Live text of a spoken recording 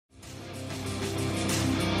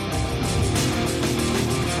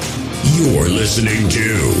You're listening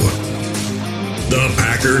to the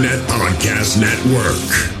Packernet Podcast Network.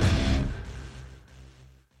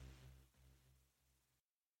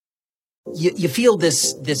 You feel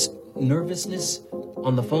this nervousness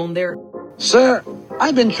on the phone there? Sir,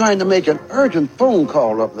 I've been trying to make an urgent phone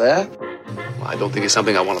call up there. Well, I don't think it's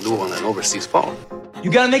something I want to do on an overseas phone.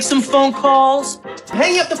 You gotta make some phone calls.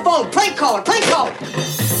 Hang up the phone. Prank caller.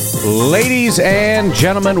 Ladies and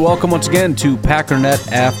gentlemen, welcome once again to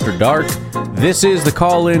Packernet After Dark. This is the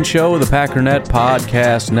call-in show of the Packernet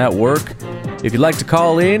Podcast Network. If you'd like to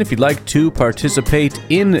call in, if you'd like to participate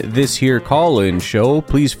in this here call-in show,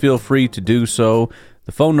 please feel free to do so.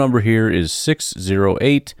 The phone number here is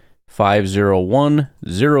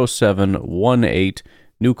 608-501-0718.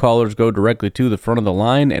 New callers go directly to the front of the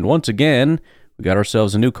line. And once again, we got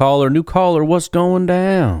ourselves a new caller. New caller, what's going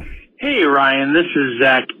down? Hey, Ryan, this is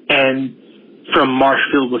Zach and from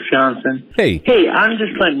Marshfield, Wisconsin. Hey, I'm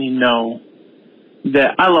just letting you know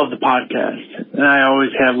that I love the podcast, and I always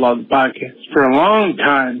have loved the podcast for a long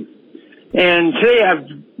time. And today I've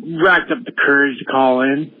racked up the courage to call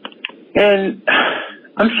in, and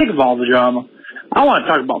I'm sick of all the drama. I want to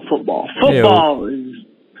talk about football. Football is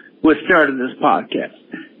what started this podcast.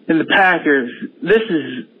 And the Packers, this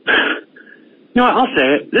is, you know what, I'll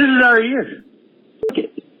say it, this is our year.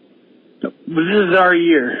 This is our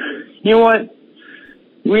year. You know what?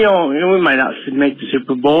 We might not make the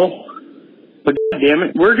Super Bowl, but damn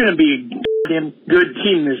it, we're going to be a damn good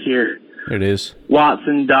team this year. it is.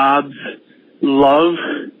 Watson, Dobbs, Love.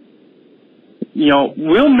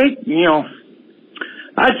 We'll make,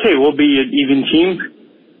 I'd say we'll be an even team.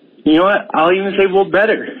 You know what? I'll even say we'll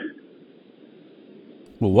better.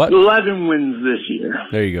 Well, what? 11 wins this year.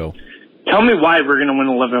 There you go. Tell me why we're going to win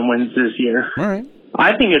 11 wins this year. All right.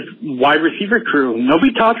 I think it's wide receiver crew.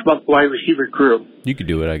 Nobody talks about the wide receiver crew. You could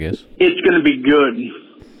do it, I guess. It's going to be good.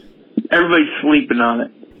 Everybody's sleeping on it.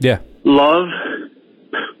 Yeah. Love,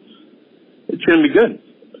 it's going to be good.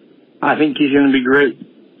 I think he's going to be great.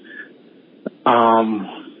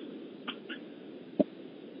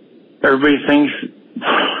 Everybody thinks,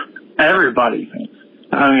 I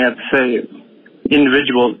don't even have to say it,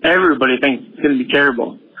 individuals, everybody thinks it's going to be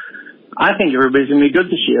terrible. I think everybody's going to be good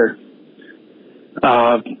this year.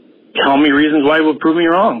 Tell me reasons why it will prove me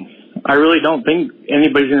wrong. I really don't think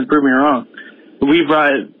anybody's going to prove me wrong. We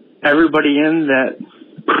brought everybody in that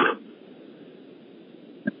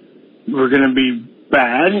we're going to be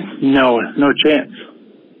bad. No chance.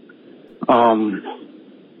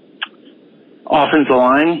 Offensive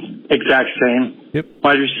line, exact same. Yep.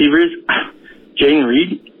 Wide receivers, Jane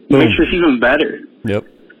Reed makes us even better. Yep.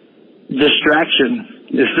 Distraction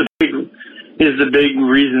is the big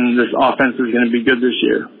reason this offense is going to be good this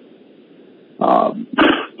year.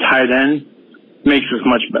 Tight end makes us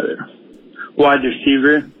much better. Wide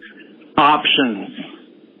receiver, options.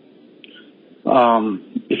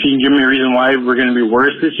 If you can give me a reason why we're going to be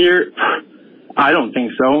worse this year, I don't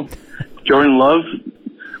think so. Jordan Love,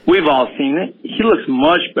 we've all seen it. He looks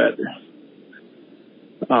much better.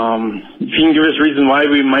 If you can give us a reason why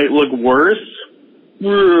we might look worse,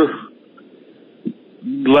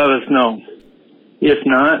 let us know. If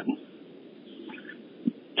not,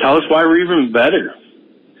 tell us why we're even better.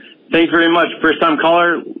 Thanks very much. First time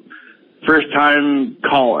caller.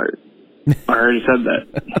 I already said that.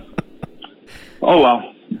 Oh,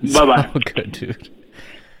 well. Bye-bye. Oh, good, dude.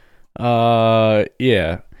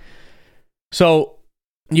 Yeah. So,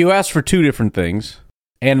 you asked for two different things,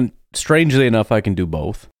 and strangely enough, I can do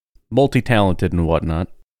both. Multi-talented and whatnot.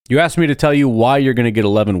 You asked me to tell you why you're going to get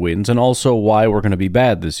 11 wins, and also why we're going to be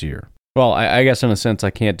bad this year. Well, I guess in a sense I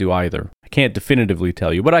can't do either. I can't definitively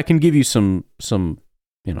tell you, but I can give you some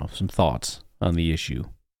thoughts on the issue.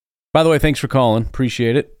 By the way, thanks for calling.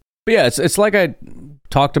 Appreciate it. But yeah, it's like I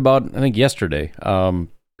talked about, I think, yesterday.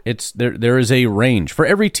 There is a range. For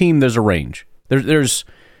every team, there's a range. There's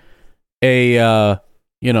a,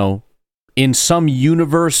 in some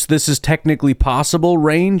universe, this is technically possible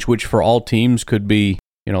range, which for all teams could be,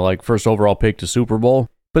 like first overall pick to Super Bowl.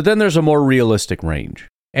 But then there's a more realistic range.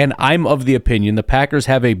 And I'm of the opinion the Packers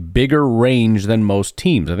have a bigger range than most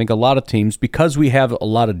teams. I think a lot of teams, because we have a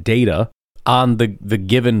lot of data on the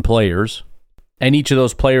given players, and each of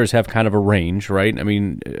those players have kind of a range, right? I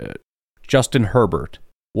mean, Justin Herbert,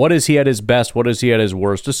 what is he at his best? What is he at his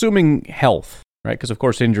worst? Assuming health, right? Because, of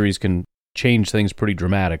course, injuries can change things pretty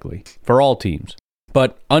dramatically for all teams.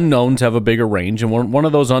 But unknowns have a bigger range, and one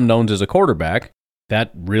of those unknowns is a quarterback.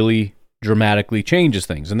 That really dramatically changes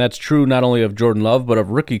things. And that's true not only of Jordan Love, but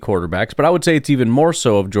of rookie quarterbacks. But I would say it's even more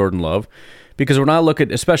so of Jordan Love, because when I look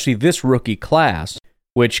at especially this rookie class,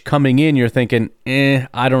 which coming in, you're thinking,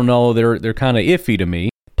 I don't know, they're kind of iffy to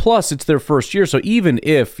me. Plus, it's their first year, so even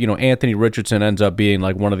if, Anthony Richardson ends up being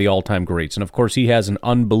like one of the all-time greats, and of course he has an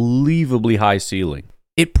unbelievably high ceiling,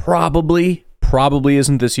 it probably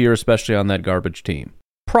isn't this year, especially on that garbage team.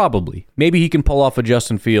 Probably. Maybe he can pull off a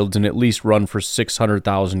Justin Fields and at least run for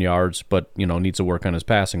 600,000 yards, but, needs to work on his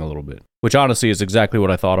passing a little bit, which honestly is exactly what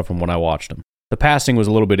I thought of him when I watched him. The passing was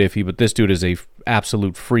a little bit iffy, but this dude is a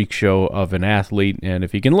absolute freak show of an athlete, and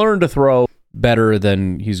if he can learn to throw better,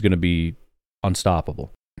 then he's going to be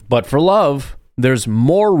unstoppable. But for Love, there's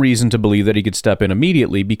more reason to believe that he could step in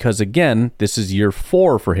immediately because, again, this is year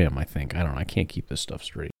 4 for him, I think. I don't know. I can't keep this stuff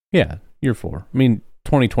straight. Yeah, year 4. I mean,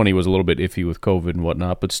 2020 was a little bit iffy with COVID and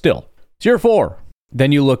whatnot, but still, it's year 4.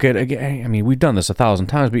 Then you look at, again, I mean, we've done this 1,000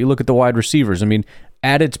 times, but you look at the wide receivers. I mean,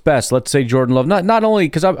 at its best, let's say Jordan Love, not only,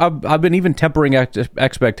 because I've been even tempering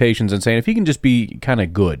expectations and saying if he can just be kind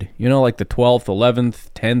of good, like the 12th, 11th,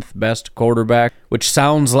 10th best quarterback, which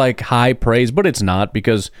sounds like high praise, but it's not,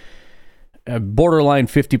 because borderline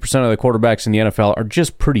 50% of the quarterbacks in the NFL are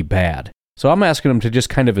just pretty bad. So I'm asking him to just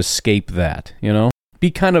kind of escape that, be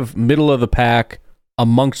kind of middle of the pack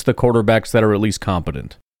amongst the quarterbacks that are at least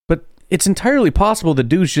competent. But it's entirely possible the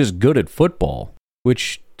dude's just good at football,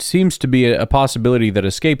 which seems to be a possibility that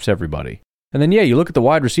escapes everybody. And then, you look at the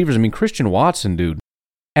wide receivers. I mean, Christian Watson, dude,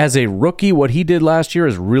 as a rookie, what he did last year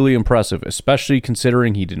is really impressive, especially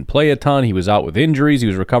considering he didn't play a ton. He was out with injuries. He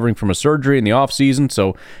was recovering from a surgery in the offseason.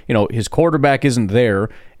 So, his quarterback isn't there,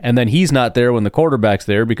 and then he's not there when the quarterback's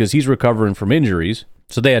there because he's recovering from injuries.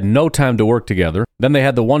 So they had no time to work together. Then they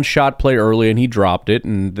had the one shot play early, and he dropped it,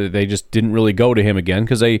 and they just didn't really go to him again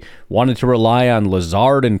because they wanted to rely on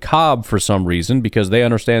Lazard and Cobb for some reason because they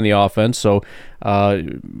understand the offense. So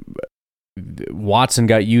Watson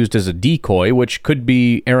got used as a decoy, which could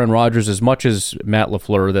be Aaron Rodgers as much as Matt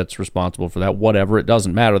LaFleur that's responsible for that. Whatever, it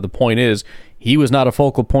doesn't matter. The point is, he was not a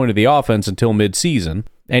focal point of the offense until midseason,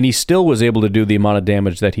 and he still was able to do the amount of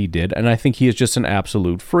damage that he did, and I think he is just an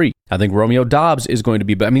absolute freak. I think Romeo Doubs is going to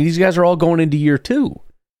be... I mean, these guys are all going into year 2.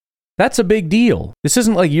 That's a big deal. This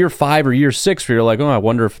isn't like year 5 or year 6 where you're like, I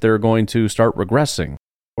wonder if they're going to start regressing.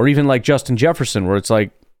 Or even like Justin Jefferson, where it's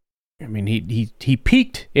like, I mean, he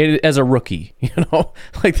peaked as a rookie,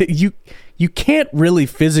 Like, you can't really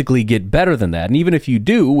physically get better than that. And even if you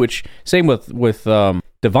do, which, same with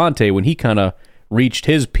Devontae, when he kind of reached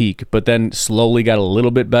his peak, but then slowly got a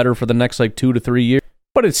little bit better for the next, 2 to 3 years.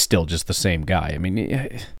 But it's still just the same guy. I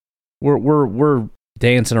mean, we're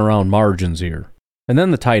dancing around margins here. And then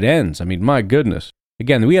the tight ends. I mean, my goodness.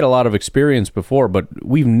 Again, we had a lot of experience before, but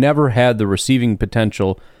we've never had the receiving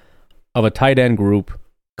potential of a tight end group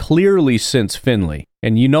clearly since Finley.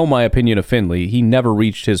 And my opinion of Finley. He never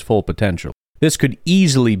reached his full potential. This could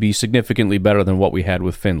easily be significantly better than what we had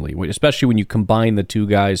with Finley, especially when you combine the two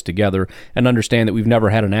guys together and understand that we've never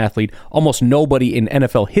had an athlete. Almost nobody in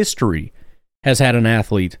NFL history has had an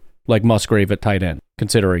athlete like Musgrave at tight end,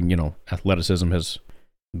 considering, athleticism has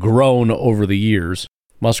grown over the years.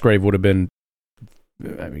 Musgrave would have been,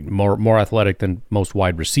 more athletic than most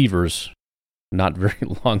wide receivers not very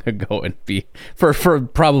long ago and be for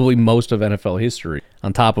probably most of NFL history,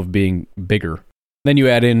 on top of being bigger. Then you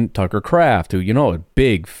add in Tucker Kraft, who, a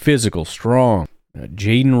big, physical, strong.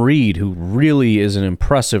 Jaden Reed, who really is an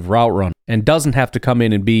impressive route runner and doesn't have to come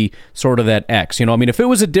in and be sort of that X. If it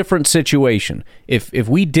was a different situation, if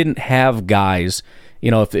we didn't have guys,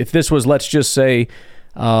 if this was, let's just say,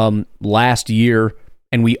 last year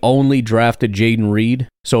and we only drafted Jaden Reed,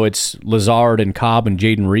 so it's Lazard and Cobb and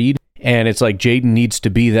Jaden Reed, and it's like Jaden needs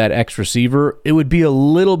to be that X receiver, it would be a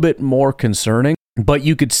little bit more concerning. But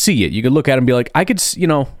you could see it. You could look at him and be like, I can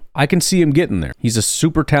see him getting there. He's a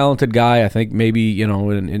super talented guy, I think maybe,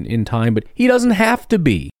 in time, but he doesn't have to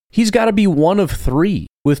be. He's got to be one of 3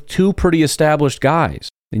 with 2 pretty established guys.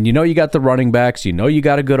 And you got the running backs, you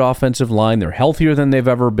got a good offensive line. They're healthier than they've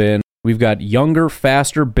ever been. We've got younger,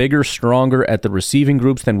 faster, bigger, stronger at the receiving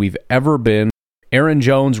groups than we've ever been. Aaron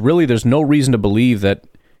Jones, really, there's no reason to believe that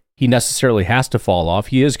he necessarily has to fall off.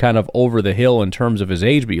 He is kind of over the hill in terms of his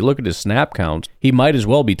age, but you look at his snap counts, he might as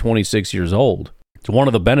well be 26 years old. It's one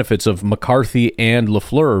of the benefits of McCarthy and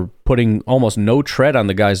LaFleur putting almost no tread on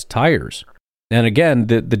the guy's tires. And again,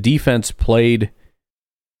 the defense played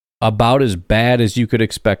about as bad as you could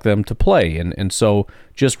expect them to play. And so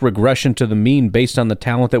just regression to the mean based on the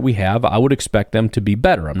talent that we have, I would expect them to be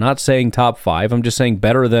better. I'm not saying top 5. I'm just saying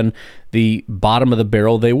better than the bottom of the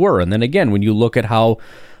barrel they were. And then again, when you look at how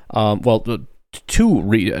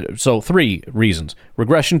three reasons.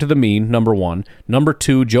 Regression to the mean, number one. Number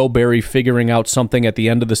two, Joe Barry figuring out something at the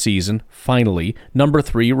end of the season, finally. Number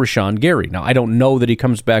three, Rashawn Gary. Now, I don't know that he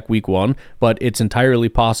comes back week one, but it's entirely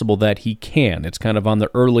possible that he can. It's kind of on the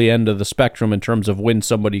early end of the spectrum in terms of when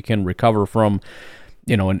somebody can recover from,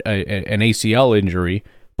 an ACL injury.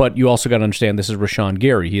 But you also got to understand this is Rashawn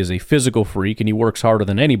Gary. He is a physical freak, and he works harder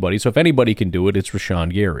than anybody. So if anybody can do it, it's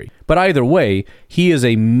Rashawn Gary. But either way, he is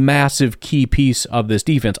a massive key piece of this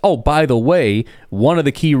defense. Oh, by the way, one of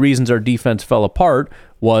the key reasons our defense fell apart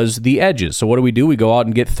was the edges. So what do? We go out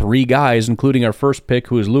and get three guys, including our first pick,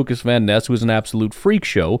 who is Lucas Van Ness, who is an absolute freak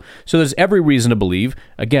show. So there's every reason to believe,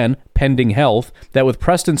 again, pending health, that with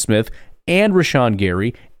Preston Smith and Rashawn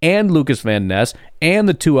Gary and Lucas Van Ness and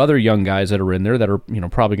the two other young guys that are in there that are,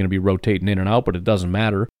 probably going to be rotating in and out, but it doesn't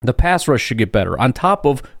matter. The pass rush should get better on top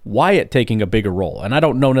of Wyatt taking a bigger role. And I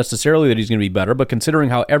don't know necessarily that he's going to be better, but considering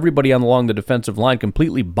how everybody along the defensive line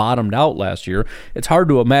completely bottomed out last year, it's hard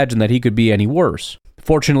to imagine that he could be any worse.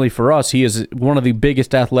 Fortunately for us, he is one of the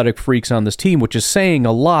biggest athletic freaks on this team, which is saying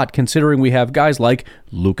a lot considering we have guys like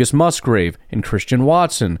Lucas Musgrave and Christian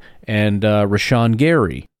Watson and Rashawn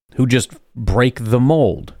Gary, who just break the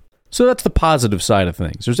mold. So that's the positive side of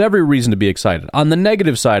things. There's every reason to be excited. On the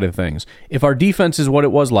negative side of things, if our defense is what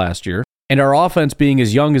it was last year, and our offense being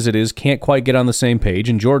as young as it is can't quite get on the same page,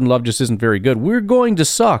 and Jordan Love just isn't very good, we're going to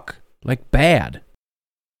suck. Like bad.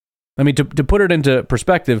 I mean, to put it into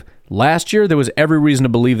perspective, last year there was every reason to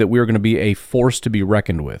believe that we were going to be a force to be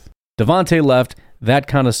reckoned with. Devontae left, that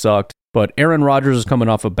kind of sucked, but Aaron Rodgers is coming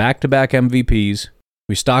off of back-to-back MVPs.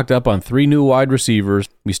 We stocked up on 3 new wide receivers.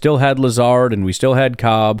 We still had Lazard, and we still had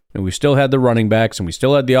Cobb, and we still had the running backs, and we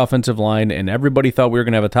still had the offensive line, and everybody thought we were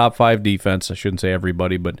going to have a top 5 defense. I shouldn't say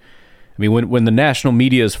everybody, but I mean, when the national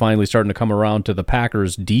media is finally starting to come around to the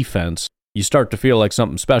Packers' defense, you start to feel like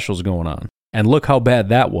something special is going on. And look how bad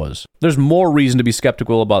that was. There's more reason to be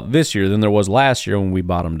skeptical about this year than there was last year when we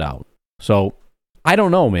bottomed out. So, I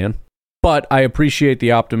don't know, man. But I appreciate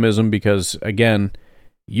the optimism because, again,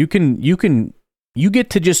 you get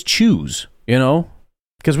to just choose,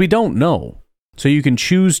 because we don't know. So you can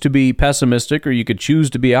choose to be pessimistic or you could choose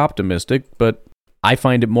to be optimistic, but I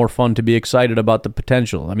find it more fun to be excited about the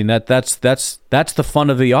potential. I mean, that's the fun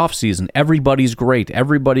of the offseason. Everybody's great.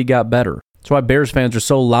 Everybody got better. That's why Bears fans are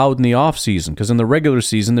so loud in the offseason, because in the regular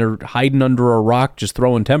season, they're hiding under a rock just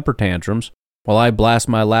throwing temper tantrums while I blast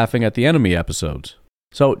my laughing at the enemy episodes.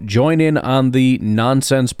 So join in on the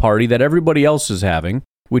nonsense party that everybody else is having,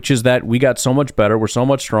 which is that we got so much better, we're so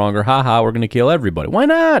much stronger, haha, we're going to kill everybody. Why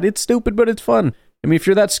not? It's stupid, but it's fun. I mean, if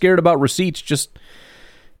you're that scared about receipts, just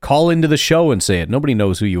call into the show and say it. Nobody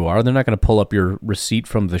knows who you are. They're not going to pull up your receipt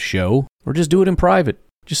from the show, or just do it in private.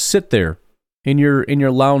 Just sit there in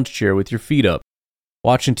your lounge chair with your feet up,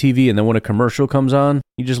 watching TV, and then when a commercial comes on,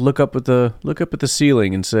 you just look up at the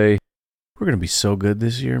ceiling and say, we're going to be so good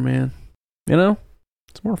this year, man.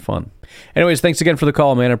 It's more fun. Anyways, thanks again for the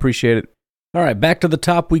call, man. I appreciate it. All right, back to the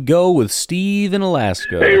top we go with Steve in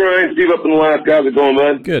Alaska. Hey, Ryan. Steve up in Alaska. How's it going,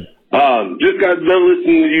 bud? Good. Just got done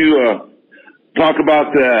listening to you talk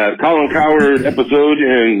about the Colin Cowherd episode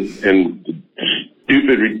and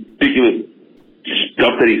stupid, ridiculous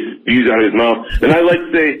stuff that he spews out of his mouth. And I'd like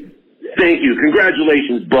to say thank you.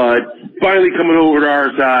 Congratulations, bud. Finally coming over to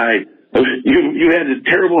our side. You had this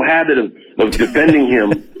terrible habit of defending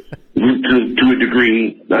him. To a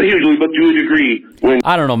degree, not usually, but to a degree.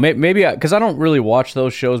 I don't know, maybe because I don't really watch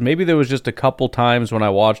those shows. Maybe there was just a couple times when I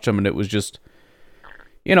watched them, and it was just,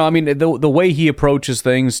 I mean, the way he approaches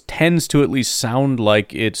things tends to at least sound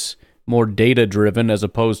like it's more data driven as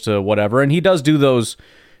opposed to whatever. And he does do those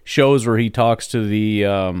shows where he talks to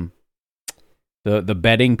the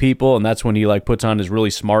betting people, and that's when he puts on his really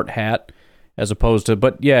smart hat. As opposed to,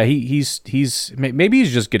 but yeah, he's maybe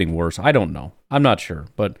he's just getting worse. I don't know. I'm not sure,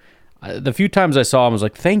 but. The few times I saw him, I was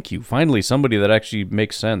like, thank you. Finally, somebody that actually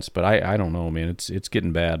makes sense. But I don't know, man. It's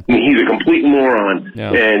getting bad. He's a complete moron. Yeah.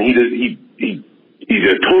 And he's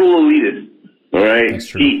a total elitist. All right? That's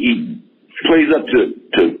true. He plays up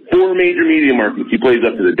to 4 major media markets. He plays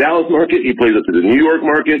up to the Dallas market. He plays up to the New York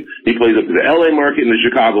market. He plays up to the LA market and the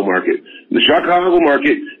Chicago market. The Chicago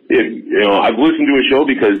market, I've listened to his show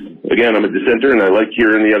because, again, I'm a dissenter and I like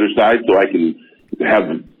hearing the other side so I can have,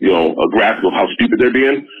 a grasp of how stupid they're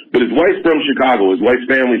being. But his wife's from Chicago. His wife's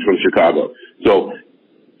family's from Chicago. So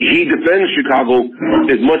he defends Chicago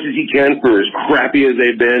as much as he can for as crappy as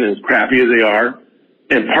they've been, as crappy as they are.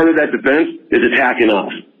 And part of that defense is attacking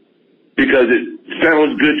us. Because it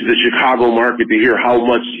sounds good to the Chicago market to hear how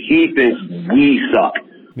much he thinks we suck.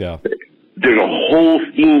 Yeah. There's a whole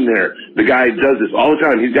scheme there. The guy does this all the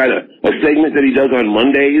time. He's got a segment that he does on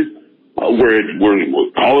Mondays where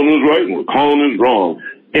Colin was right and where Colin is wrong.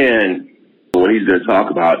 And when he's going to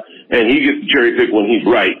talk about, and he gets to cherry pick when he's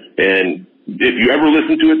right. And if you ever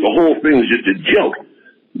listen to it, the whole thing is just a joke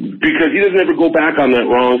because he doesn't ever go back on that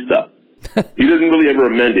wrong stuff. He doesn't really ever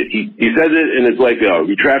amend it. He says it, and it's like a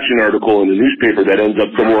retraction article in the newspaper that ends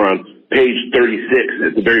up somewhere on page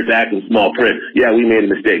 36 at the very back in small print. Yeah, we made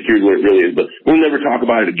a mistake. Here's what it really is. But we'll never talk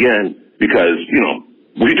about it again because,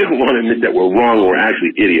 we didn't want to admit that we're wrong or we're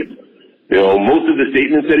actually idiots. Most of the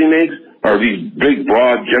statements that he makes are these big,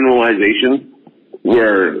 broad generalizations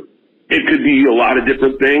where it could be a lot of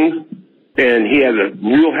different things, and he has a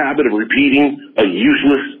real habit of repeating a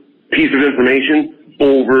useless piece of information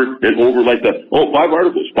over and over like five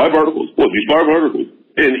articles. Well, these 5 articles.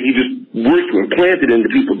 And he just works to implant it into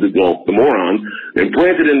people, the morons,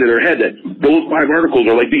 implant it into their head that those 5 articles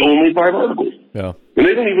are like the only 5 articles. Yeah. And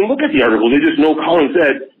they don't even look at the articles. They just know Colin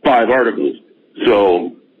said 5 articles.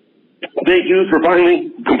 So thank you for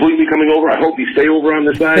finally completely coming over. I hope you stay over on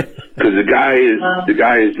this side because the guy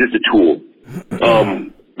is just a tool.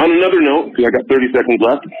 On another note, because I got 30 seconds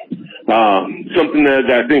left, something that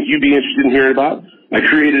I think you'd be interested in hearing about. I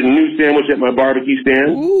created a new sandwich at my barbecue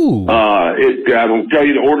stand. Ooh. I will tell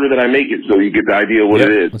you the order that I make it so you get the idea what it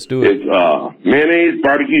is. Let's do it. It's mayonnaise,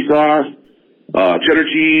 barbecue sauce, cheddar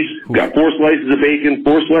cheese, got 4 slices of bacon,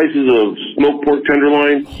 4 slices of smoked pork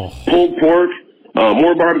tenderloin, pulled pork,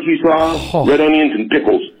 more barbecue sauce, red onions, and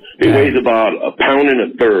pickles. It weighs about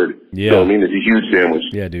 1.33 pounds. Yeah. So, it's a huge sandwich.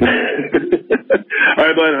 Yeah, dude. All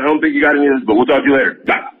right, bud. I don't think you got any of this, but we'll talk to you later.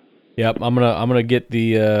 Bye. Yep, I'm gonna get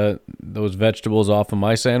the those vegetables off of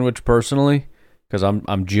my sandwich personally because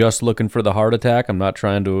I'm just looking for the heart attack. I'm not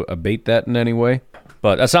trying to abate that in any way.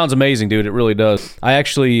 But that sounds amazing, dude. It really does. I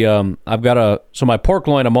actually I've got my pork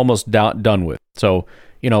loin I'm almost done with. So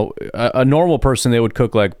a normal person, they would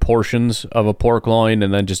cook like portions of a pork loin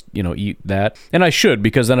and then just eat that. And I should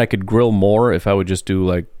because then I could grill more if I would just do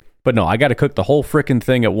like. But no, I got to cook the whole freaking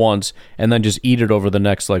thing at once and then just eat it over the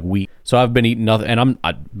next week. So I've been eating nothing, and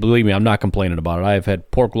believe me, I'm not complaining about it. I've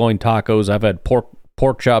had pork loin tacos, I've had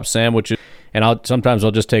pork chop sandwiches, and sometimes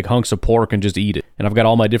I'll just take hunks of pork and just eat it. And I've got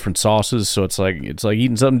all my different sauces, so it's like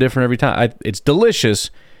eating something different every time. It's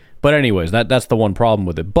delicious, but anyways, that's the one problem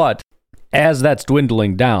with it. But as that's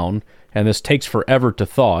dwindling down, and this takes forever to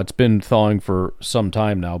thaw, it's been thawing for some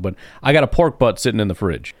time now, but I got a pork butt sitting in the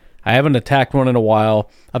fridge. I haven't attacked one in a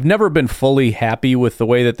while. I've never been fully happy with the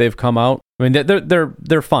way that they've come out. I mean,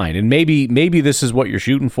 they're fine, and maybe this is what you're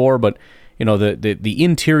shooting for, but the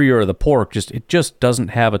interior of the pork just doesn't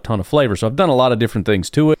have a ton of flavor. So I've done a lot of different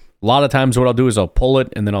things to it. A lot of times, what I'll do is I'll pull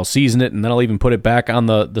it and then I'll season it, and then I'll even put it back on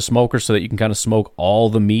the smoker so that you can kind of smoke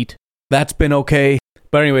all the meat. That's been okay.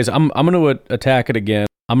 But anyways, I'm going to attack it again.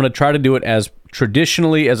 I'm going to try to do it as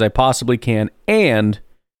traditionally as I possibly can, and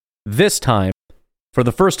this time. For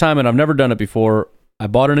the first time, and I've never done it before, I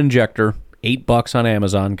bought an injector, $8 on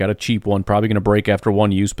Amazon, got a cheap one, probably going to break after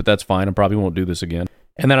one use, but that's fine. I probably won't do this again.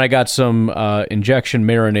 And then I got some injection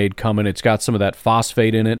marinade coming. It's got some of that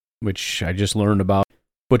phosphate in it, which I just learned about.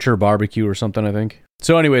 Butcher Barbecue or something, I think.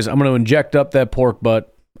 So anyways, I'm going to inject up that pork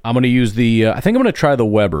butt. I'm going to use I think I'm going to try the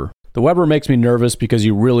Weber. The Weber makes me nervous because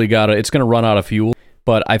you really it's going to run out of fuel.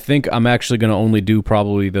 But I think I'm actually going to only do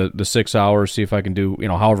probably the 6 hours, see if I can do,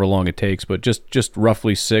 however long it takes, but just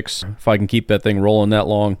roughly 6, if I can keep that thing rolling that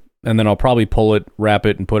long. And then I'll probably pull it, wrap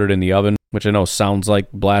it, and put it in the oven, which I know sounds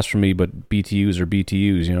like blasphemy, but BTUs are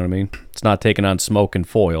BTUs, you know what I mean? It's not taking on smoke and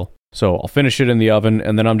foil. So I'll finish it in the oven,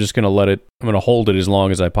 and then I'm just going to I'm going to hold it as long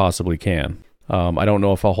as I possibly can. I don't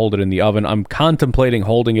know if I'll hold it in the oven. I'm contemplating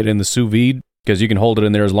holding it in the sous vide, because you can hold it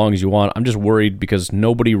in there as long as you want. I'm just worried because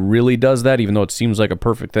nobody really does that, even though it seems like a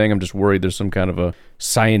perfect thing. I'm just worried there's some kind of a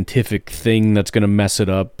scientific thing that's going to mess it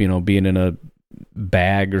up, being in a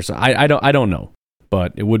bag or something. I don't know,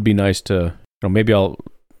 but it would be nice to, maybe I'll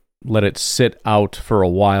let it sit out for a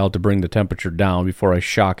while to bring the temperature down before I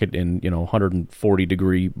shock it in, 140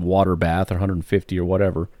 degree water bath or 150 or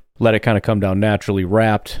whatever. Let it kind of come down naturally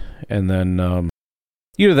wrapped, and then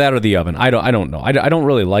either that or the oven. I don't know. I don't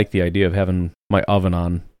really like the idea of having my oven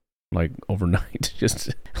on overnight.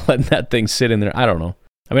 Just letting that thing sit in there. I don't know.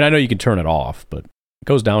 I mean, I know you can turn it off, but it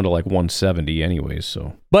goes down to 170 anyways.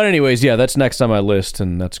 So, but anyways, yeah, that's next on my list,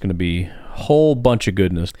 and that's going to be a whole bunch of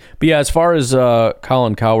goodness. But yeah, as far as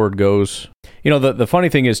Colin Cowherd goes, the funny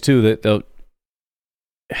thing is too that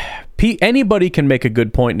anybody can make a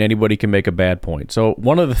good point and anybody can make a bad point. So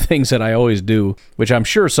one of the things that I always do, which I'm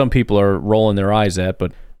sure some people are rolling their eyes at,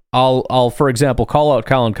 but I'll for example call out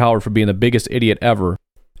Colin Cowherd for being the biggest idiot ever,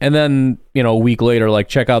 and then a week later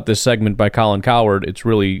check out this segment by Colin Cowherd, it's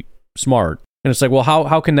really smart. And it's like, well,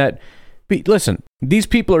 how can that Listen, these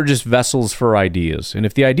people are just vessels for ideas. And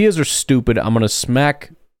if the ideas are stupid, I'm going to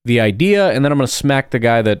smack the idea, and then I'm going to smack the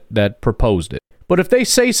guy that proposed it. But if they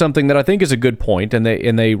say something that I think is a good point and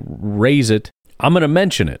they raise it, I'm going to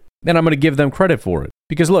mention it. And I'm going to give them credit for it.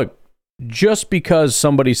 Because look, just because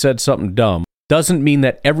somebody said something dumb doesn't mean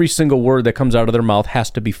that every single word that comes out of their mouth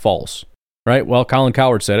has to be false. Right? Well, Colin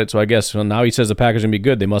Cowherd said it, so I guess now he says the Packers are going to be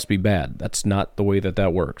good. They must be bad. That's not the way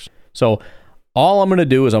that works. So all I'm going to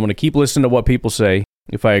do is I'm going to keep listening to what people say.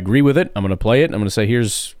 If I agree with it, I'm going to play it. I'm going to say,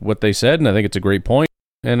 here's what they said, and I think it's a great point.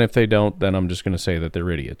 And if they don't, then I'm just going to say that they're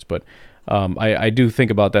idiots. But I do think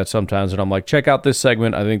about that sometimes, and I'm like, check out this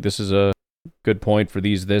segment. I think this is a good point for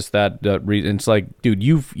that reason. It's like, dude,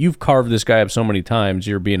 you've carved this guy up so many times,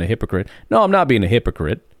 you're being a hypocrite. No, I'm not being a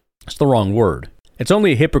hypocrite. It's the wrong word. It's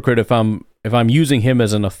only a hypocrite if I'm using him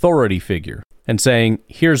as an authority figure and saying,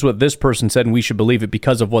 here's what this person said and we should believe it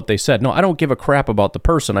because of what they said. No, I don't give a crap about the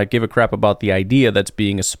person. I give a crap about the idea that's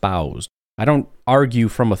being espoused. I don't argue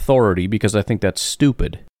from authority because I think that's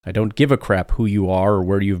stupid. I don't give a crap who you are or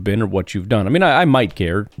where you've been or what you've done. I mean, I might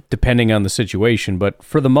care depending on the situation, but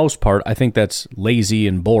for the most part, I think that's lazy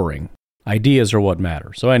and boring. Ideas are what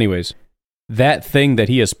matter. So anyways, that thing that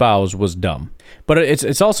he espoused was dumb. But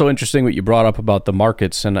it's also interesting what you brought up about the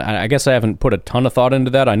markets, and I guess I haven't put a ton of thought into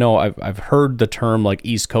that. I know I've heard the term like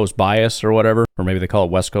East Coast bias or whatever, or maybe they call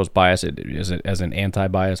it West Coast bias as an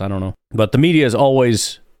anti-bias. I don't know. But the media is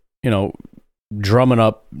always, drumming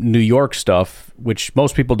up New York stuff, which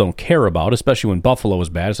most people don't care about, especially when Buffalo is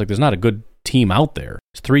bad. It's like there's not a good team out there.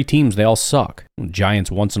 It's 3 teams, they all suck. Giants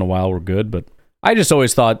once in a while were good, but I just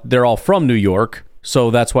always thought they're all from New York,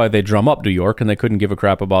 so that's why they drum up New York, and they couldn't give a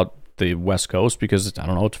crap about the West Coast because, I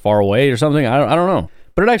don't know, it's far away or something. I don't know.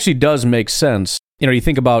 But it actually does make sense. You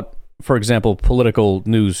think about, for example, political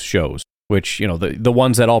news shows, which, the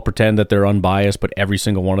ones that all pretend that they're unbiased, but every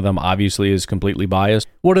single one of them obviously is completely biased.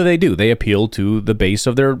 What do? They appeal to the base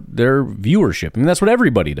of their viewership. I mean, that's what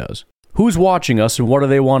everybody does. Who's watching us and what do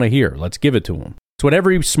they want to hear? Let's give it to them. It's what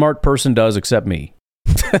every smart person does except me.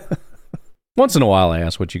 Once in a while, I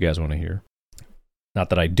ask what you guys want to hear. Not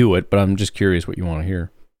that I do it, but I'm just curious what you want to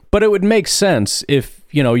hear. But it would make sense if,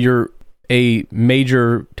 you're a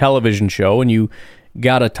major television show and you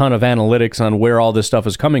got a ton of analytics on where all this stuff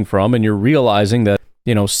is coming from, and you're realizing that,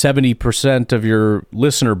 70% of your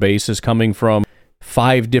listener base is coming from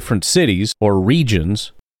 5 different cities or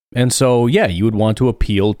regions. And so, yeah, you would want to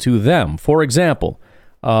appeal to them. For example,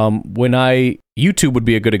 YouTube would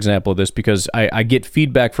be a good example of this because I get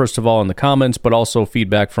feedback, first of all, in the comments, but also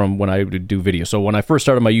feedback from when I would do videos. So when I first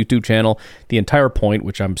started my YouTube channel, the entire point,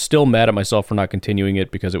 which I'm still mad at myself for not continuing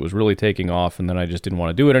it because it was really taking off, and then I just didn't want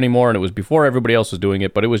to do it anymore, and it was before everybody else was doing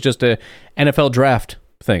it, but it was just a NFL draft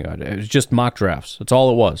thing. It was just mock drafts. That's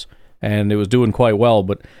all it was. And it was doing quite well,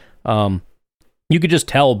 but you could just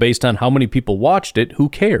tell based on how many people watched it who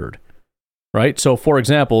cared, right? So, for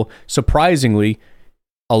example, surprisingly,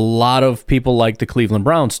 a lot of people like the Cleveland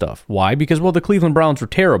Browns stuff. Why? Because, well, the Cleveland Browns were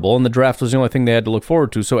terrible, and the draft was the only thing they had to look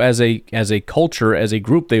forward to. So as a culture, as a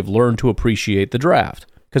group, they've learned to appreciate the draft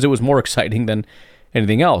because it was more exciting than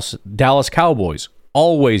anything else. Dallas Cowboys,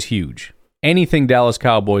 always huge. Anything Dallas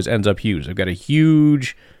Cowboys ends up huge. They've got a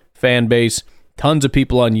huge fan base, tons of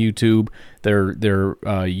people on YouTube. The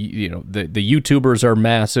YouTubers are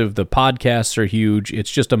massive. The podcasts are huge. It's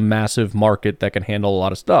just a massive market that can handle a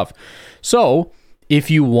lot of stuff. So if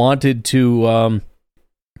you wanted to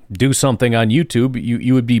do something on YouTube,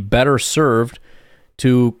 you would be better served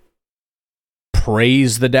to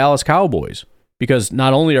praise the Dallas Cowboys, because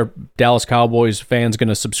not only are Dallas Cowboys fans going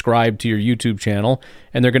to subscribe to your YouTube channel,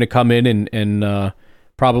 and they're going to come in and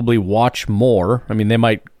probably watch more. I mean, they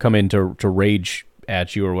might come in to rage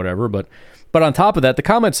at you or whatever, but on top of that, the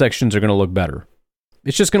comment sections are going to look better.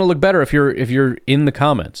 It's just going to look better if you're in the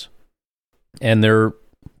comments and they're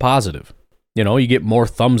positive. You get more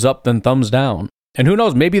thumbs up than thumbs down. And who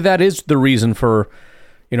knows, maybe that is the reason for,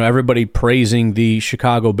 everybody praising the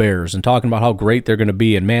Chicago Bears and talking about how great they're going to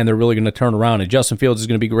be, and man, they're really going to turn around, and Justin Fields is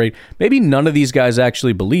going to be great. Maybe none of these guys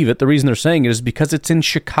actually believe it. The reason they're saying it is because it's in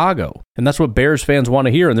Chicago, and that's what Bears fans want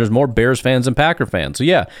to hear, and there's more Bears fans than Packer fans. So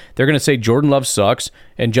yeah, they're going to say Jordan Love sucks,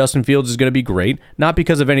 and Justin Fields is going to be great, not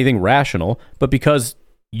because of anything rational, but because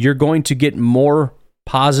you're going to get more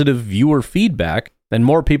positive viewer feedback and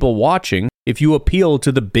more people watching if you appeal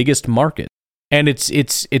to the biggest market. And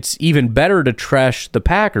it's even better to trash the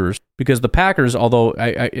Packers, because the Packers, although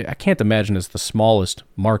I can't imagine it's the smallest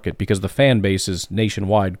market because the fan base is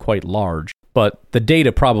nationwide quite large, but the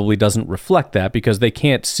data probably doesn't reflect that because they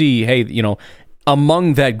can't see, hey,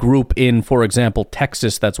 among that group in, for example,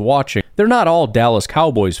 Texas that's watching, they're not all Dallas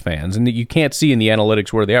Cowboys fans, and you can't see in the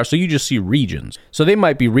analytics where they are, so you just see regions. So they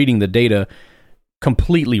might be reading the data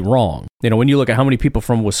completely wrong. When you look at how many people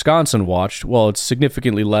from Wisconsin watched, well, it's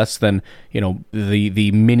significantly less than,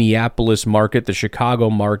 the Minneapolis market, the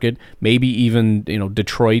Chicago market, maybe even,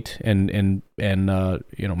 Detroit and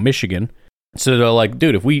Michigan. So they're like,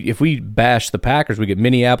 dude, if we bash the Packers, we get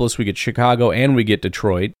Minneapolis, we get Chicago, and we get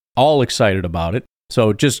Detroit, all excited about it.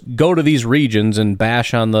 So just go to these regions and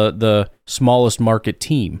bash on the smallest market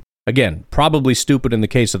team. Again, probably stupid in the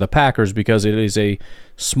case of the Packers because it is a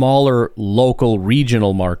smaller local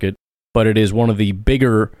regional market, but it is one of the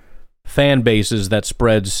bigger fan bases that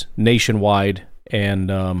spreads nationwide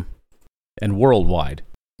and worldwide.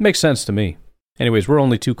 Makes sense to me. Anyways, we're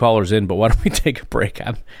only 2 callers in, but why don't we take a break?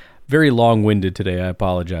 I'm very long-winded today. I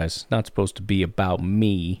apologize. It's not supposed to be about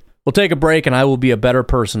me. We'll take a break, and I will be a better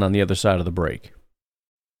person on the other side of the break.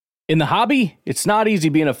 In the hobby, it's not easy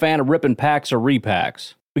being a fan of ripping packs or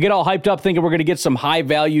repacks. We get all hyped up thinking we're going to get some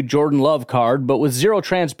high-value Jordan Love card, but with zero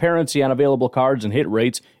transparency on available cards and hit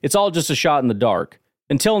rates, it's all just a shot in the dark.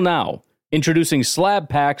 Until now, introducing slab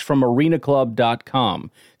packs from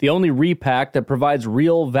arenaclub.com, the only repack that provides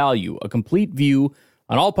real value, a complete view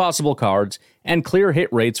on all possible cards, and clear hit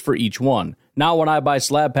rates for each one. Now when I buy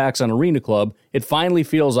slab packs on Arena Club, it finally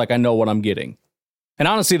feels like I know what I'm getting. And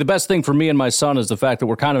honestly, the best thing for me and my son is the fact that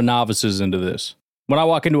we're kind of novices into this. When I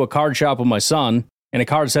walk into a card shop with my son, and a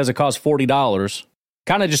card says it costs $40,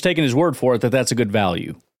 kind of just taking his word for it that that's a good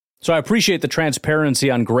value. So I appreciate the transparency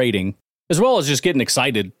on grading, as well as just getting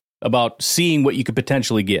excited about seeing what you could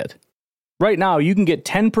potentially get. Right now, you can get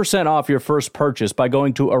 10% off your first purchase by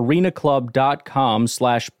going to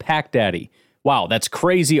arenaclub.com/packdaddy. Wow, that's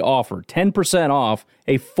crazy offer. 10% off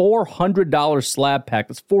a $400 slab pack.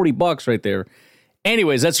 That's $40 right there.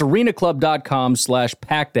 Anyways, that's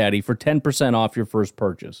arenaclub.com/packdaddy for 10% off your first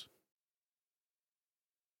purchase.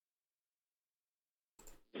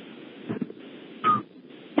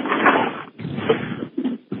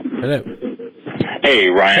 Hello. Hey,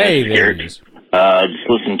 Ryan. Hey, there it is. Just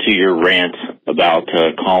listen to your rant about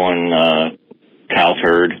Colin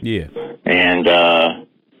Cowherd. Yeah. And,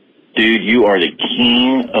 dude, you are the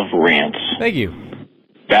king of rants. Thank you.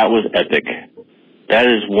 That was epic. That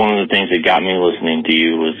is one of the things that got me listening to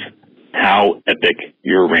you was how epic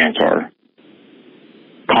your rants are.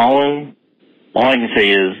 Colin, all I can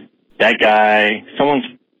say is that guy, someone's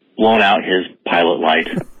blown out his pilot light.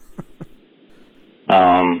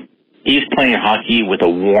 He's playing hockey with a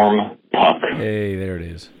warm puck. Hey, there it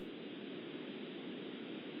is.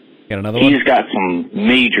 Got another one? He's got some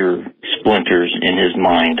major splinters in his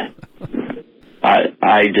mind.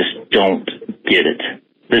 I just don't get it.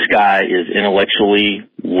 This guy is intellectually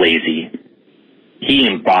lazy. He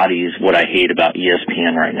embodies what I hate about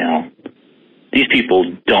ESPN right now. These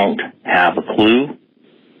people don't have a clue.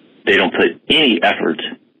 They don't put any effort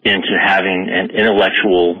into having an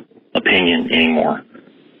intellectual opinion anymore.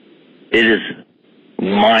 It is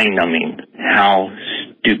mind-numbing how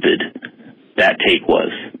stupid that take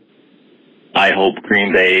was. I hope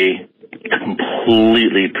Green Bay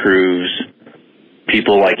completely proves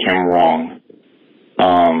people like him wrong.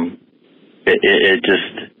 It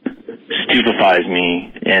just stupefies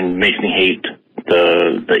me and makes me hate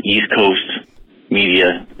the East Coast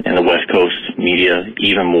media and the West Coast media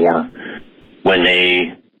even more when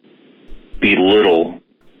they belittle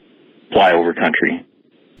flyover country.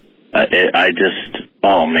 I just,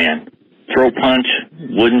 oh man, throw punch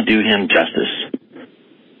wouldn't do him justice.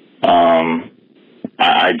 I'm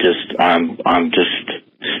just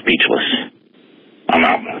speechless. I'm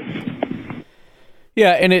out.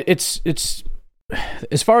 Yeah, and it's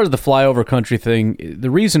as far as the flyover country thing, the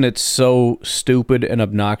reason it's so stupid and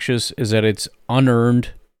obnoxious is that it's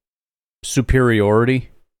unearned superiority.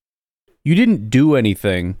 You didn't do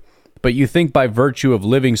anything, but you think by virtue of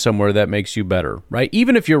living somewhere that makes you better, right?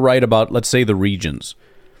 Even if you're right about, let's say, the regions.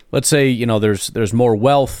 Let's say, there's more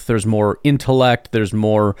wealth, there's more intellect, there's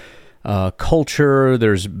more culture,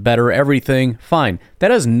 there's better everything. Fine. That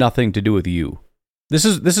has nothing to do with you. This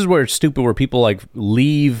is where it's stupid, where people like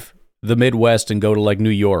leave the Midwest and go to like New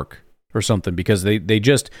York or something because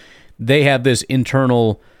they have this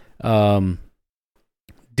internal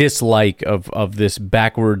dislike of this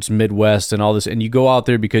backwards Midwest and all this, and you go out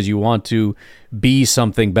there because you want to be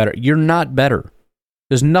something better. You're not better.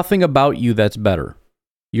 There's nothing about you that's better.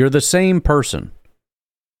 You're the same person.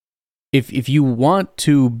 If you want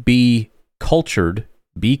to be cultured,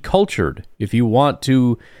 be cultured. If you want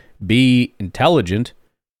to be intelligent,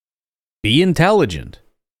 be intelligent.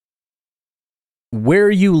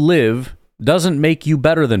 Where you live doesn't make you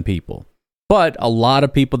better than people. But a lot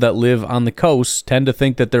of people that live on the coast tend to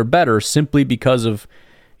think that they're better simply because of,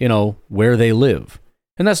 where they live.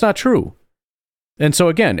 And that's not true. And so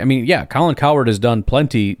again, I mean, yeah, Colin Cowherd has done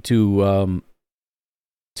plenty to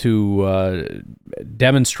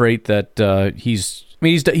demonstrate that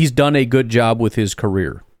he's done a good job with his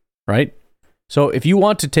career, right? So if you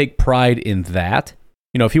want to take pride in that,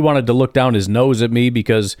 if you wanted to look down his nose at me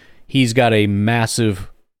because he's got a massive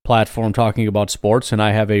platform talking about sports and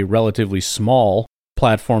I have a relatively small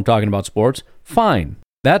platform talking about sports, fine.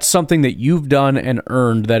 That's something that you've done and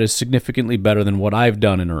earned that is significantly better than what I've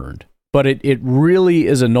done and earned. But it really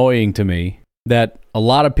is annoying to me that a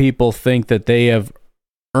lot of people think that they have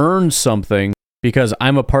earned something because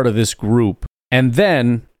I'm a part of this group. And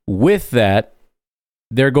then with that,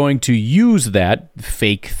 they're going to use that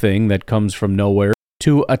fake thing that comes from nowhere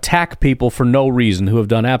to attack people for no reason who have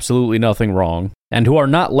done absolutely nothing wrong and who are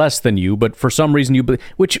not less than you, but for some reason you believe,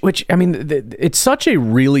 which I mean, it's such a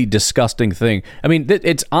really disgusting thing. I mean,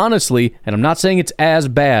 it's honestly, and I'm not saying it's as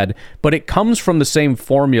bad, but it comes from the same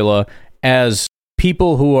formula as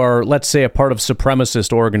people who are, let's say, a part of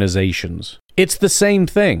supremacist organizations. It's the same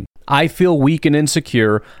thing. I feel weak and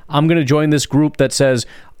insecure. I'm going to join this group that says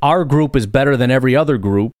our group is better than every other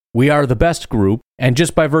group. We are the best group. And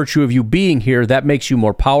just by virtue of you being here, that makes you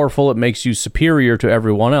more powerful. It makes you superior to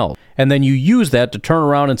everyone else. And then you use that to turn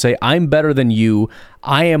around and say, I'm better than you.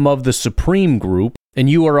 I am of the supreme group and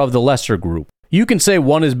you are of the lesser group. You can say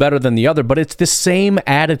one is better than the other, but it's the same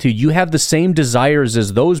attitude. You have the same desires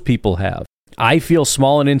as those people have. I feel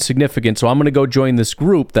small and insignificant, so I'm going to go join this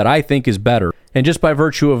group that I think is better. And just by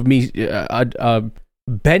virtue of me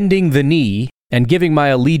bending the knee and giving my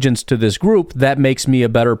allegiance to this group, that makes me a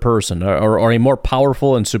better person or a more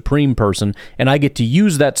powerful and supreme person. And I get to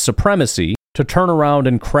use that supremacy to turn around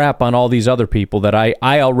and crap on all these other people that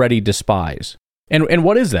I already despise. And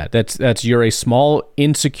what is that? That's you're a small,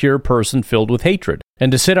 insecure person filled with hatred.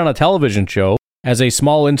 And to sit on a television show as a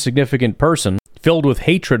small, insignificant person filled with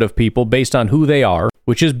hatred of people based on who they are,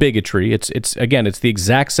 which is bigotry. It's the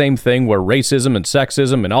exact same thing where racism and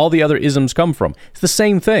sexism and all the other isms come from. It's the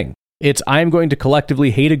same thing. It's I'm going to collectively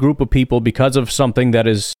hate a group of people because of something that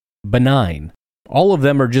is benign. All of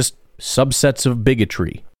them are just subsets of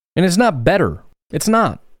bigotry. And it's not better. It's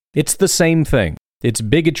not. It's the same thing. It's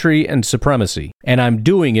bigotry and supremacy. And I'm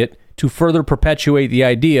doing it to further perpetuate the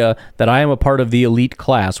idea that I am a part of the elite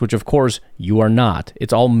class, which of course you are not.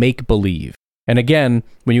 It's all make-believe. And again,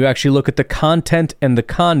 when you actually look at the content and the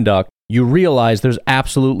conduct, you realize there's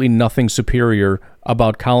absolutely nothing superior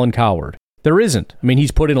about Colin Cowherd. There isn't. I mean,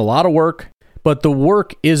 he's put in a lot of work, but the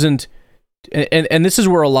work isn't, and this is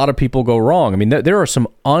where a lot of people go wrong. I mean, there are some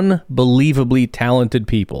unbelievably talented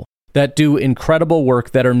people that do incredible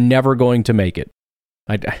work that are never going to make it.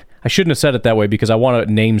 I shouldn't have said it that way because I want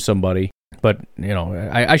to name somebody, but,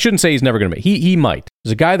 I shouldn't say he's never going to make it. He might.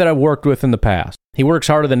 There's a guy that I've worked with in the past. He works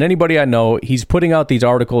harder than anybody I know. He's putting out these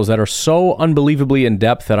articles that are so unbelievably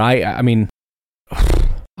in-depth that I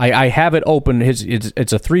have it open. It's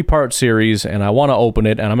a 3-part series, and I want to open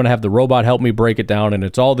it, and I'm going to have the robot help me break it down, and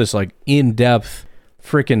it's all this, in-depth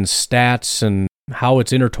freaking stats and how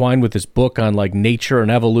it's intertwined with this book on, nature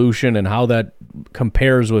and evolution and how that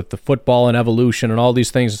compares with the football and evolution and all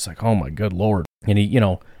these things. It's oh, my good Lord. And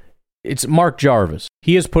it's Mark Jarvis.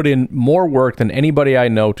 He has put in more work than anybody I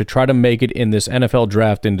know to try to make it in this NFL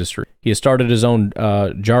draft industry. He has started his own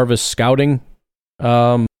Jarvis scouting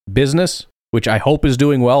business, which I hope is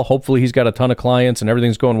doing well. Hopefully he's got a ton of clients and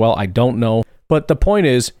everything's going well. I don't know. But the point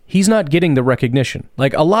is, he's not getting the recognition.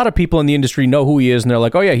 A lot of people in the industry know who he is, and they're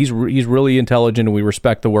like, oh yeah, he's really intelligent and we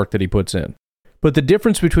respect the work that he puts in. But the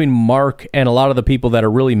difference between Mark and a lot of the people that are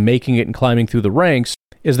really making it and climbing through the ranks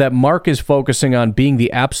is that Mark is focusing on being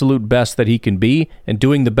the absolute best that he can be and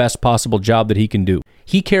doing the best possible job that he can do.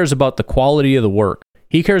 He cares about the quality of the work.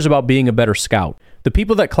 He cares about being a better scout. The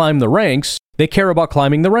people that climb the ranks, they care about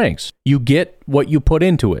climbing the ranks. You get what you put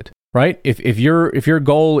into it, right? If your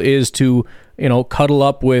goal is to, cuddle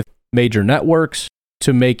up with major networks,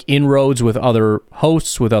 to make inroads with other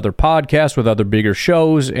hosts, with other podcasts, with other bigger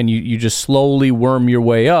shows, and you just slowly worm your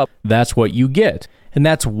way up, that's what you get. And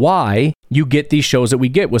that's why you get these shows that we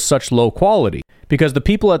get with such low quality. Because the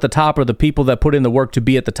people at the top are the people that put in the work to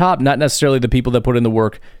be at the top, not necessarily the people that put in the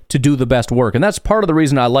work to do the best work. And that's part of the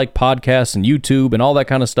reason I like podcasts and YouTube and all that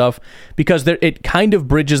kind of stuff, because it kind of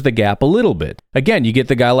bridges the gap a little bit. Again, you get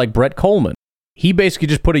the guy like Brett Coleman. He basically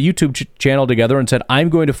just put a YouTube channel together and said, I'm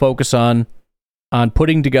going to focus on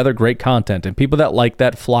putting together great content. And people that like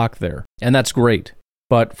that flock there. And that's great.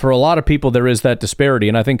 But for a lot of people, there is that disparity,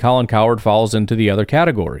 and I think Colin Cowherd falls into the other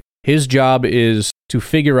category. His job is to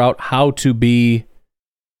figure out how to be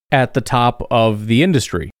at the top of the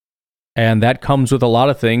industry. And that comes with a lot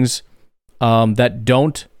of things that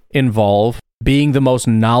don't involve being the most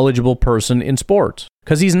knowledgeable person in sports.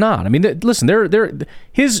 Because he's not. I mean, listen,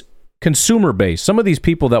 his consumer base, some of these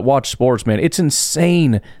people that watch sports, man, it's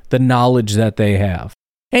insane the knowledge that they have.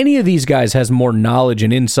 Any of these guys has more knowledge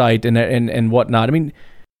and insight and whatnot. I mean,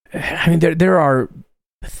 there are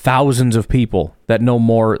thousands of people that know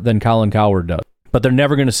more than Colin Cowherd does, but they're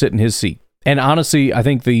never going to sit in his seat. And honestly, I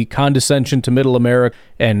think the condescension to Middle America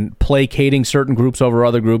and placating certain groups over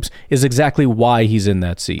other groups is exactly why he's in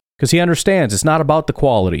that seat. Because he understands it's not about the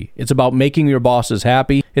quality. It's about making your bosses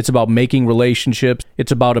happy. It's about making relationships.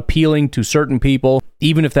 It's about appealing to certain people,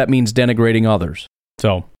 even if that means denigrating others.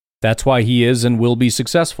 So that's why he is and will be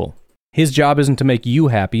successful. His job isn't to make you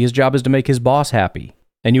happy. His job is to make his boss happy.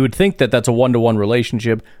 And you would think that that's a one-to-one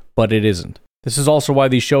relationship, but it isn't. This is also why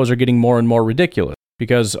these shows are getting more and more ridiculous.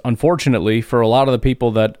 Because unfortunately, for a lot of the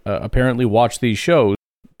people that apparently watch these shows,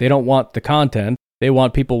 they don't want the content. They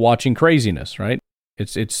want people watching craziness, right?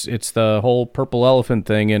 It's the whole purple elephant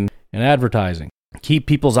thing in advertising. Keep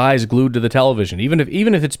people's eyes glued to the television, even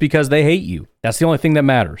if it's because they hate you. That's the only thing that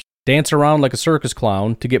matters. Dance around like a circus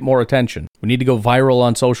clown to get more attention. We need to go viral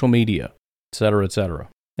on social media, etc., etc.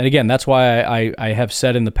 And again, that's why I have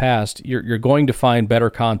said in the past, you're going to find better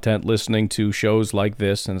content listening to shows like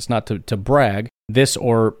this, and it's not to brag, this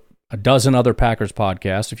or a dozen other Packers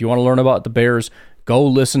podcasts. If you want to learn about the Bears, go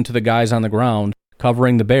listen to the guys on the ground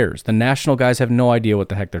covering the Bears. The national guys have no idea what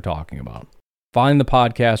the heck they're talking about. Find the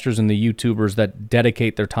podcasters and the YouTubers that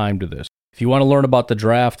dedicate their time to this. If you want to learn about the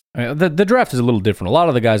draft, the draft is a little different. A lot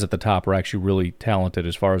of the guys at the top are actually really talented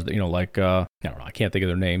as far as, I don't know, I can't think of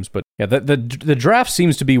their names, but yeah, the draft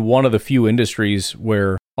seems to be one of the few industries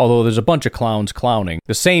where, although there's a bunch of clowns clowning,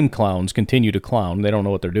 the same clowns continue to clown. They don't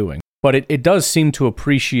know what they're doing. But it does seem to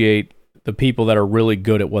appreciate the people that are really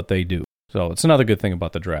good at what they do. So it's another good thing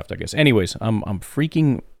about the draft, I guess. Anyways, I'm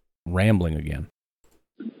freaking rambling again.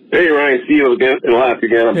 Hey, Ryan, see you again. And I'll ask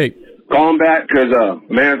again. Hey. Calling back because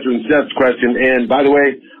I'm answering Seth's question. And by the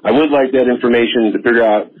way, I would like that information to figure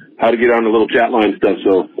out how to get on the little chat line stuff.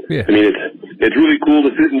 So, yeah. I mean, it's really cool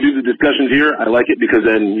to sit and do the discussions here. I like it because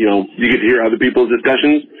then, you get to hear other people's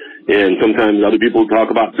discussions. And sometimes other people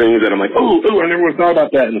talk about things that I'm like, oh, I never would have thought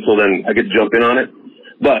about that. And so then I get to jump in on it.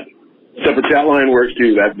 But separate chat line works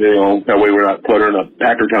too. That way we're not cluttering up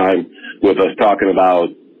Packer time with us talking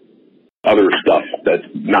about other stuff that's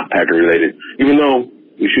not Packer related. Even though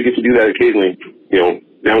we should get to do that occasionally,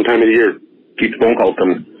 downtime of the year, keep the phone calls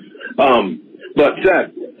coming. But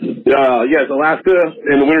Seth, yes, Alaska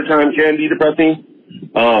in the wintertime can be depressing.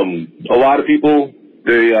 A lot of people,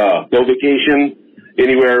 they'll vacation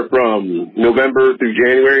anywhere from November through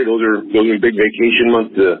January. Those are big vacation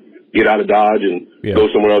months to get out of Dodge and go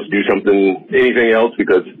somewhere else, do anything else,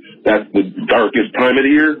 because that's the darkest time of the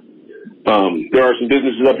year. There are some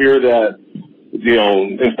businesses up here that,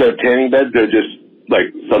 instead of tanning beds, they're just like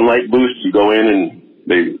sunlight boosts. You go in and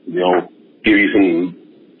they, give you some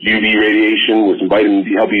UV radiation with some vitamin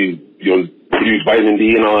D, help you, produce vitamin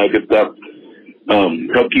D and all that good stuff.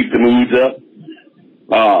 Help keep the moods up.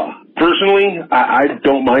 Personally, I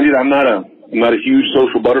don't mind it. I'm not a huge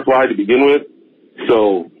social butterfly to begin with.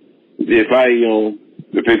 So if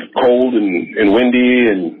it's cold and windy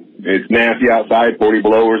and it's nasty outside, 40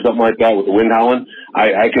 below or something like that with the wind howling,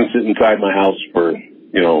 I can sit inside my house for,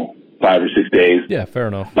 5 or 6 days. Yeah, fair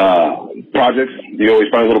enough. Projects, you always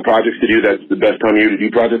find little projects to do. That's the best time of year to do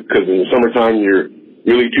projects, because in the summertime you're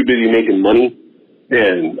really too busy making money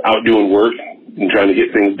and out doing work and trying to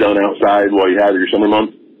get things done outside while you have your summer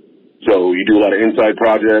months. So you do a lot of inside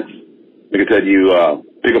projects. Like I said, you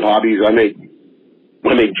pick up hobbies. I make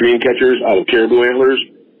dream catchers out of caribou antlers.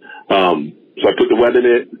 So I put the web in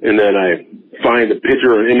it, and then I find a picture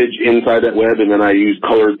or image inside that web, and then I use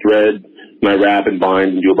colored thread, and I wrap and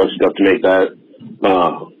bind and do a bunch of stuff to make that.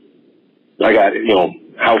 I got,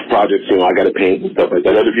 house projects, I got to paint and stuff like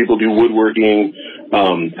that. Other people do woodworking.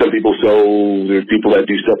 Some people sew. There's people that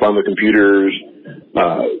do stuff on the computers.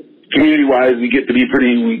 Community-wise, we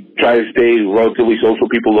try to stay relatively social.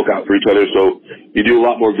 People look out for each other, so you do a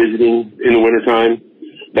lot more visiting in the wintertime.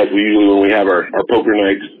 That's usually when we have our poker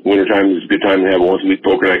nights. Wintertime is a good time to have a once-a-week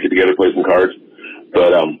poker night, get together, play some cards.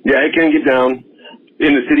 But, it can get down.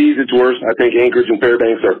 In the cities, it's worse. I think Anchorage and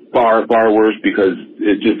Fairbanks are far, far worse because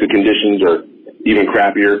it's just the conditions are even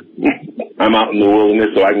crappier. I'm out in the wilderness,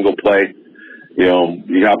 so I can go play.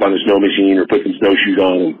 You hop on the snow machine or put some snowshoes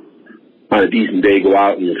on and on a decent day go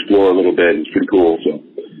out and explore a little bit. It's pretty cool. So,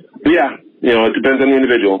 but yeah, it depends on the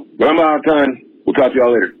individual. But I'm out of time. We'll talk to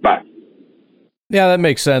y'all later. Bye. Yeah, that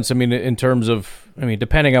makes sense. I mean, in terms of I mean,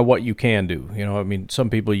 depending on what you can do. You know, I mean, some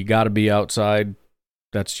people, you got to be outside.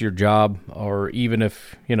 That's your job. Or even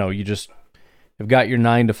if, you know, you just have got your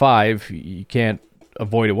 9 to 5, you can't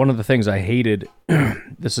avoid it. One of the things I hated,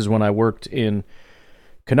 this is when I worked in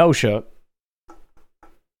Kenosha.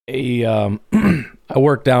 I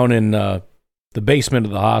worked down in the basement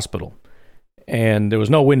of the hospital, and there was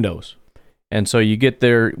no windows. And so you get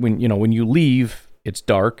there, when you leave, it's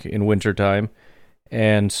dark in wintertime.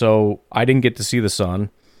 And so I didn't get to see the sun.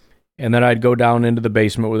 And then I'd go down into the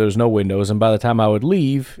basement where there's no windows. And by the time I would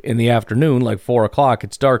leave in the afternoon, like 4 o'clock,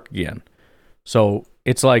 it's dark again. So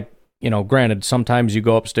it's like, you know, granted, sometimes you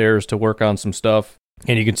go upstairs to work on some stuff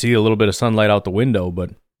and you can see a little bit of sunlight out the window.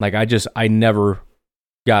 But like, I never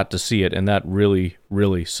got to see it. And that really,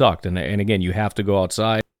 really sucked. And again, you have to go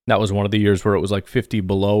outside. That was one of the years where it was like 50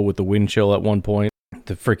 below with the wind chill at one point.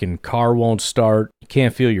 The freaking car won't start. You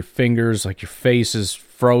can't feel your fingers. Like, your face is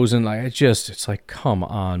frozen. Like, it's like, come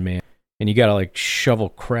on, man. And you got to like shovel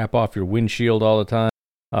crap off your windshield all the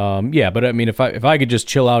time. Yeah, but I mean, if I could just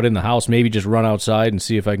chill out in the house, maybe just run outside and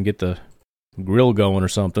see if I can get the grill going or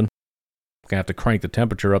something. I'm going to have to crank the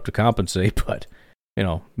temperature up to compensate, but, you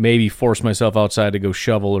know, maybe force myself outside to go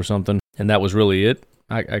shovel or something. And that was really it.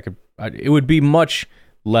 It would be much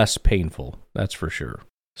less painful. That's for sure.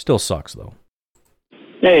 Still sucks though.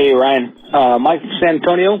 Hey, Ryan. Mike from San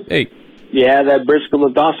Antonio. Hey. Yeah, that brisket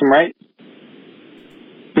looked awesome, right?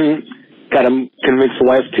 Got to convince the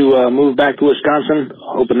wife to move back to Wisconsin,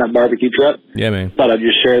 open that barbecue truck. Yeah, man. Thought I'd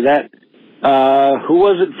just share that. Who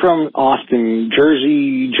was it from Austin?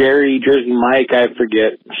 Jersey Mike, I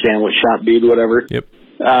forget. Sandwich shop dude, whatever. Yep.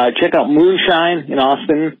 Check out Moonshine in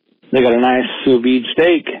Austin. They got a nice sous vide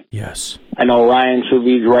steak. Yes. I know Ryan sous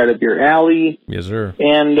vide's right up your alley. Yes, sir.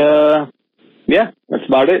 And, yeah, that's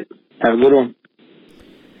about it. Have a good one.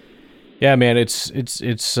 Yeah, man, it's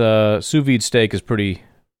sous vide steak is pretty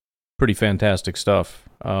fantastic stuff.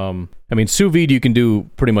 I mean, sous vide, you can do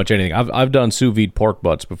pretty much anything. I've done sous vide pork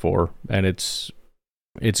butts before, and it's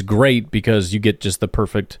great because you get just the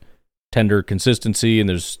perfect tender consistency, and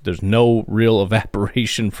there's no real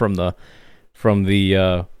evaporation from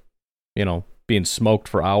the you know, being smoked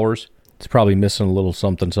for hours. It's probably missing a little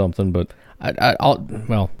something, but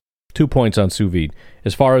I'll 2 points on sous vide.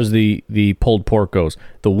 As far as the pulled pork goes,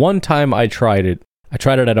 the one time I tried it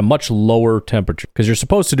at a much lower temperature, because you're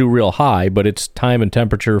supposed to do real high, but it's time and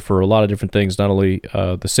temperature for a lot of different things, not only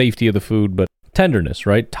the safety of the food, but tenderness,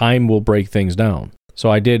 right? Time will break things down. So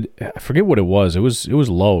I forget what it was. It was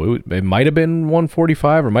low. It might have been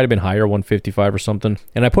 145 or it might have been higher, 155 or something.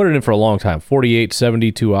 And I put it in for a long time, 48,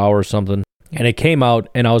 72 hours, something. And it came out,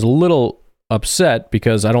 and I was a little upset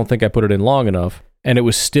because I don't think I put it in long enough. And it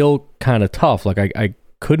was still kind of tough. Like, I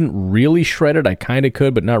couldn't really shred it. I kind of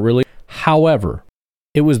could, but not really. However,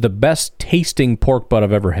 it was the best tasting pork butt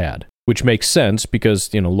I've ever had, which makes sense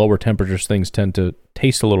because, you know, lower temperatures, things tend to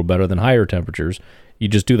taste a little better than higher temperatures. You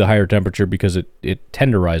just do the higher temperature because it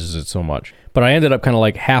tenderizes it so much. But I ended up kind of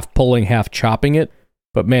like half pulling, half chopping it.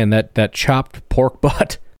 But man, that chopped pork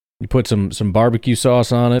butt, you put some barbecue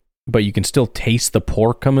sauce on it, but you can still taste the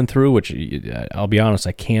pork coming through, which I'll be honest,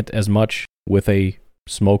 I can't as much with a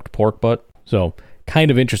smoked pork butt. So kind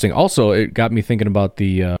of interesting. Also, it got me thinking about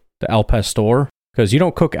the al pastor, because you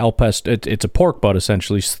don't cook al pastor. It's a pork butt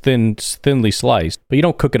essentially, thinly sliced, but you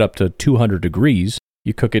don't cook it up to 200 degrees.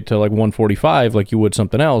 You cook it to like 145 like you would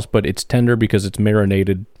something else, but it's tender because it's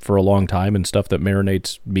marinated for a long time and stuff that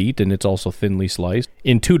marinates meat, and it's also thinly sliced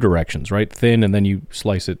in two directions, right? Thin, and then you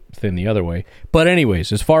slice it thin the other way. But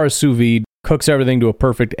anyways, as far as sous vide, cooks everything to a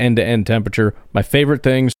perfect end-to-end temperature. My favorite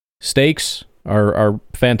things, steaks are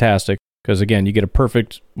fantastic because, again, you get a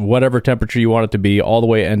perfect whatever temperature you want it to be all the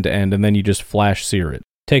way end-to-end, and then you just flash sear it.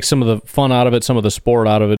 Takes some of the fun out of it, some of the sport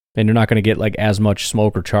out of it, and you're not going to get like as much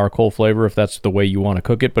smoke or charcoal flavor if that's the way you want to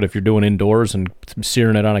cook it. But if you're doing indoors and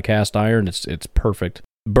searing it on a cast iron, it's perfect.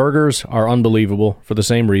 Burgers are unbelievable for the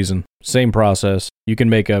same reason, same process. You can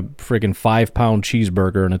make a freaking 5-pound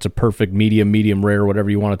cheeseburger, and it's a perfect medium rare, whatever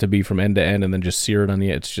you want it to be from end to end, and then just sear it on the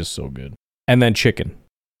end. It's just so good. And then chicken.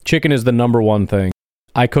 Chicken is the number one thing.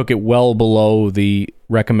 I cook it well below the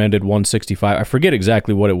recommended 165. I forget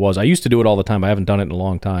exactly what it was. I used to do it all the time. I haven't done it in a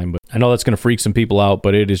long time, but I know that's going to freak some people out,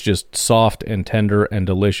 but it is just soft and tender and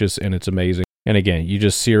delicious, and it's amazing. And again, you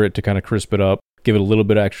just sear it to kind of crisp it up, give it a little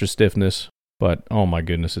bit of extra stiffness, but oh my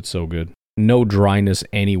goodness, it's so good. No dryness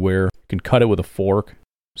anywhere. You can cut it with a fork.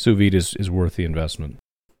 Sous vide is worth the investment.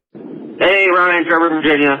 Hey, Ryan, Trevor,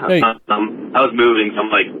 Virginia. Hey. I was moving, so I'm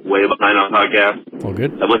like way behind on podcast. All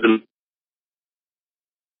good. I wasn't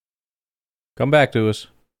Come back to us.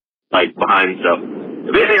 like behind, so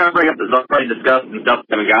if anything, I'll bring up the already discussed and stuff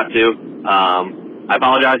I haven't got to. I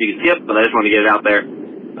apologize. You can skip, but I just wanted to get it out there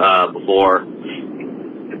before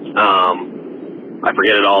I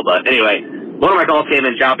forget it all. But anyway, one of my calls came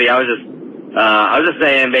in choppy. I was just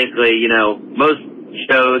saying, basically, most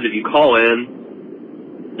shows, if you call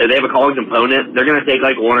in, if they have a calling component, they're going to take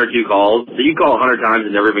like 1 or 2 calls. So you call 100 times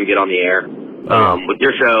and never even get on the air. With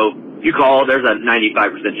your show, you call, there's a 95%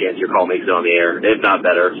 chance your call makes it on the air, if not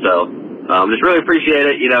better. So just really appreciate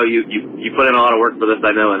it. You put in a lot of work for this,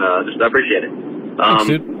 I know, and just appreciate it. Thanks,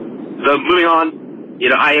 dude. So moving on,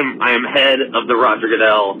 I am head of the Roger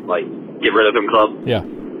Goodell, get rid of him club. Yeah.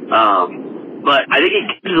 But I think he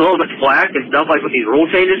gives a little bit flack and stuff like with these rule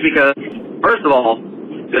changes because, first of all,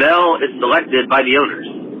 Goodell is selected by the owners.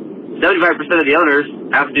 75% of the owners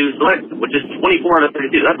have to select, which is 24 out of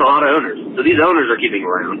 32. That's a lot of owners. So these owners are keeping him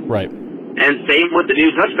around. Right. And same with the new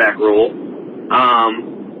touchback rule.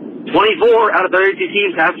 24 out of 32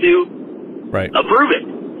 teams have to approve it.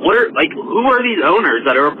 Who are these owners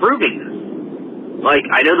that are approving this?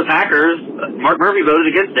 I know the Packers, Mark Murphy voted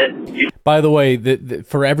against it. By the way,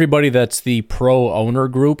 for everybody that's the pro-owner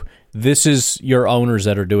group, this is your owners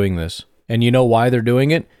that are doing this. And you know why they're doing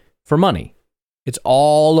it? For money. It's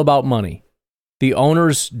all about money. The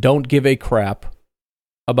owners don't give a crap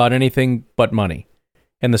about anything but money.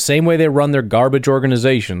 And the same way they run their garbage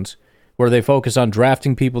organizations, where they focus on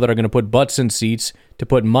drafting people that are going to put butts in seats to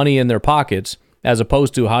put money in their pockets, as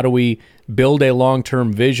opposed to how do we build a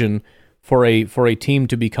long-term vision for a team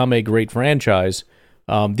to become a great franchise.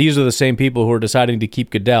 These are the same people who are deciding to keep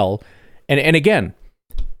Goodell. And again,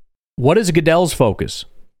 what is Goodell's focus?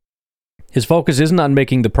 His focus isn't on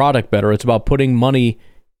making the product better. It's about putting money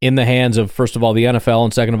in the hands of, first of all, the NFL,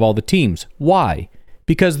 and second of all, the teams. Why?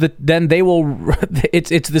 Because then they will...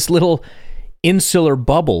 It's this little insular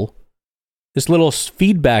bubble, this little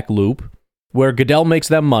feedback loop where Goodell makes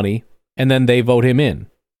them money, and then they vote him in.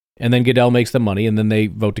 And then Goodell makes them money, and then they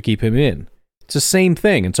vote to keep him in. It's the same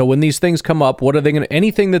thing. And so when these things come up, what are they going to...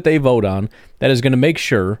 Anything that they vote on that is going to make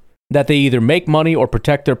sure that they either make money or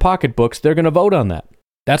protect their pocketbooks, they're going to vote on that.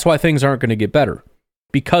 That's why things aren't going to get better,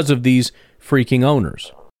 because of these freaking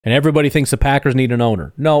owners. And everybody thinks the Packers need an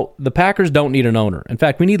owner. No, the Packers don't need an owner. In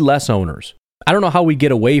fact, we need less owners. I don't know how we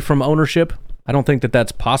get away from ownership. I don't think that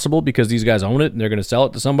that's possible because these guys own it and they're going to sell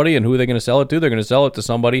it to somebody. And who are they going to sell it to? They're going to sell it to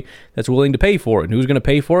somebody that's willing to pay for it. And who's going to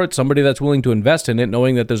pay for it? Somebody that's willing to invest in it,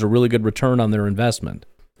 knowing that there's a really good return on their investment.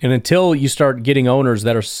 And until you start getting owners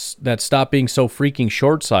that stop being so freaking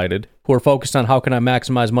short-sighted, who are focused on how can I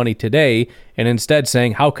maximize money today, and instead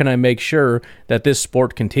saying how can I make sure that this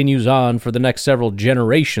sport continues on for the next several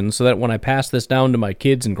generations so that when I pass this down to my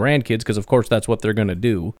kids and grandkids, because of course that's what they're going to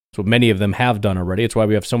do. It's what many of them have done already. It's why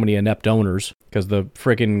we have so many inept owners, because the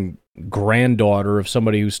freaking granddaughter of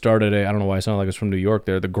somebody who started I don't know why I sound like it's from New York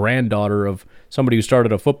there, the granddaughter of somebody who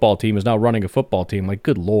started a football team is now running a football team. Like,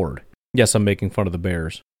 good Lord. Yes, I'm making fun of the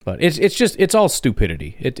Bears. But it's all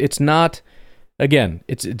stupidity. It's not, again,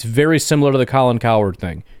 it's very similar to the Colin Cowherd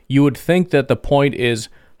thing. You would think that the point is,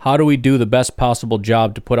 how do we do the best possible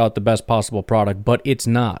job to put out the best possible product? But it's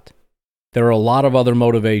not. There are a lot of other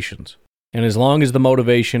motivations. And as long as the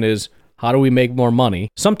motivation is, how do we make more money?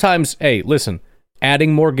 Sometimes, hey, listen,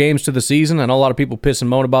 adding more games to the season, I know a lot of people piss and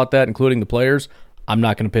moan about that, including the players. I'm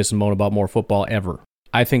not going to piss and moan about more football ever.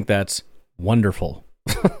 I think that's wonderful.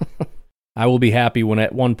 I will be happy when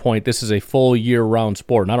at one point this is a full year-round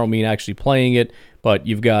sport. And I don't mean actually playing it, but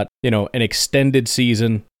you've got, an extended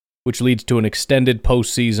season, which leads to an extended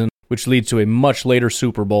postseason, which leads to a much later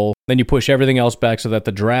Super Bowl. Then you push everything else back so that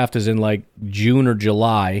the draft is in like June or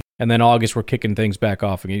July, and then August we're kicking things back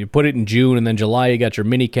off again. You put it in June, and then July you got your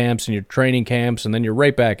mini camps and your training camps, and then you're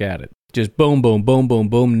right back at it. Just boom, boom, boom, boom,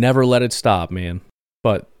 boom. Never let it stop, man.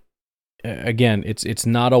 But again, it's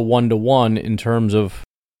not a one-to-one in terms of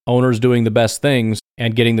owners doing the best things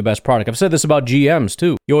and getting the best product. I've said this about GMs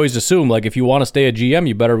too. You always assume, like, if you want to stay a GM,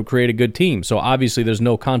 you better create a good team. So obviously there's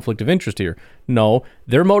no conflict of interest here. No,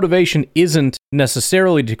 their motivation isn't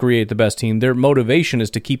necessarily to create the best team. Their motivation is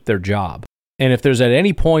to keep their job. And if there's at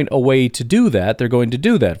any point a way to do that, they're going to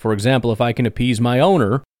do that. For example, if I can appease my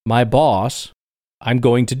owner, my boss, I'm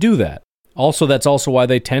going to do that. Also, that's also why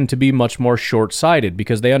they tend to be much more short-sighted,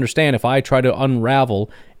 because they understand if I try to unravel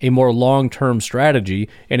a more long-term strategy,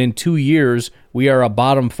 and in 2 years we are a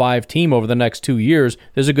bottom 5 team over the next 2 years,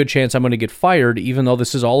 there's a good chance I'm going to get fired, even though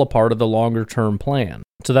this is all a part of the longer-term plan.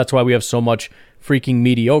 So that's why we have so much freaking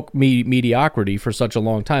mediocrity for such a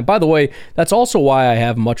long time. By the way, that's also why I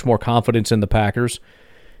have much more confidence in the Packers,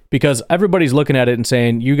 because everybody's looking at it and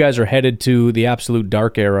saying, you guys are headed to the absolute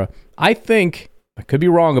dark era. I could be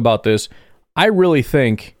wrong about this. I really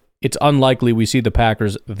think it's unlikely we see the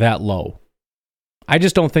Packers that low. I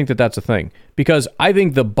just don't think that that's a thing, because I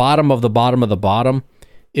think the bottom of the bottom of the bottom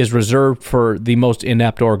is reserved for the most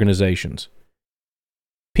inept organizations.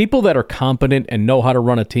 People that are competent and know how to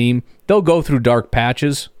run a team, they'll go through dark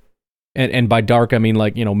patches. And by dark, I mean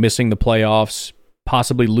like, missing the playoffs,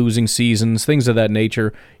 possibly losing seasons, things of that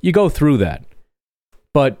nature. You go through that.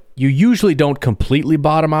 But you usually don't completely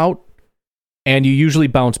bottom out, and you usually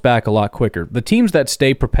bounce back a lot quicker. The teams that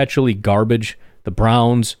stay perpetually garbage, the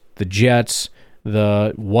Browns, the Jets,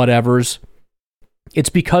 the whatevers, it's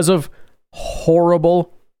because of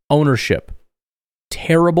horrible ownership.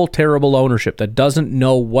 Terrible, terrible ownership that doesn't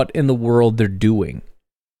know what in the world they're doing.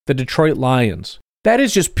 The Detroit Lions. That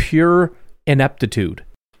is just pure ineptitude.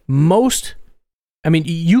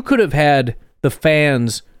 You could have had the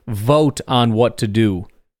fans vote on what to do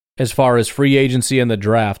as far as free agency and the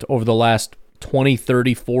draft over the last 20,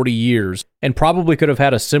 30, 40 years, and probably could have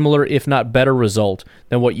had a similar, if not better, result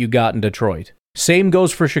than what you got in Detroit. Same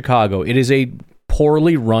goes for Chicago. It is a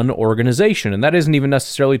poorly run organization, and that isn't even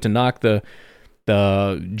necessarily to knock the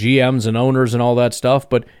GMs and owners and all that stuff,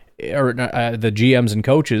 the GMs and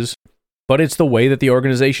coaches, but it's the way that the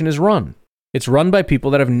organization is run. It's run by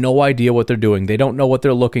people that have no idea what they're doing. They don't know what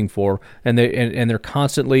they're looking for, and they're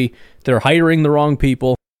constantly hiring the wrong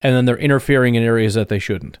people, and then they're interfering in areas that they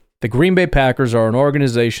shouldn't. The Green Bay Packers are an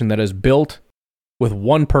organization that is built with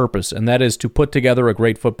one purpose, and that is to put together a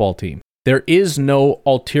great football team. There is no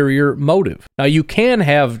ulterior motive. Now, you can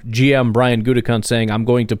have GM Brian Gutekunst saying, I'm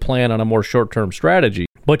going to plan on a more short-term strategy,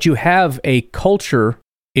 but you have a culture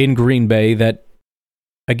in Green Bay that,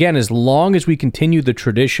 again, as long as we continue the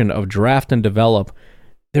tradition of draft and develop,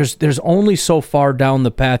 there's only so far down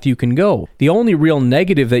the path you can go. The only real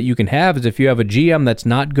negative that you can have is if you have a GM that's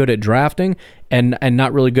not good at drafting and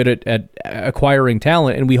not really good at acquiring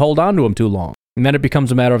talent, and we hold on to him too long. And then it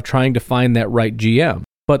becomes a matter of trying to find that right GM.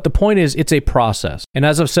 But the point is, it's a process. And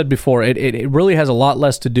as I've said before, it really has a lot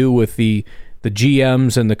less to do with the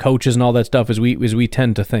GMs and the coaches and all that stuff as we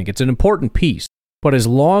tend to think. It's an important piece. But as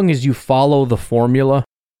long as you follow the formula,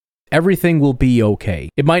 everything will be okay.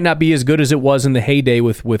 It might not be as good as it was in the heyday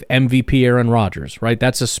with MVP Aaron Rodgers, right?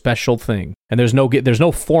 That's a special thing. And there's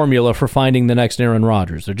no formula for finding the next Aaron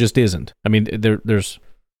Rodgers. There just isn't. I mean, there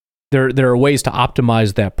are ways to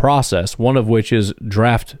optimize that process, one of which is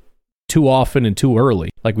draft too often and too early,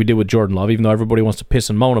 like we did with Jordan Love, even though everybody wants to piss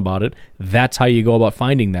and moan about it. That's how you go about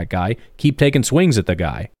finding that guy. Keep taking swings at the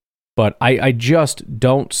guy. But I just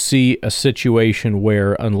don't see a situation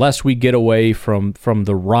where, unless we get away from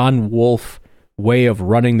the Ron Wolf way of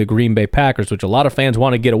running the Green Bay Packers, which a lot of fans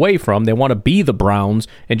want to get away from, they want to be the Browns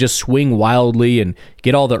and just swing wildly and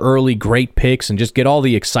get all the early great picks and just get all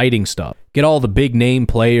the exciting stuff, get all the big name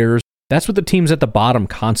players. That's what the teams at the bottom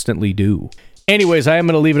constantly do. Anyways, I am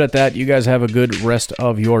going to leave it at that. You guys have a good rest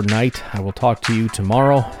of your night. I will talk to you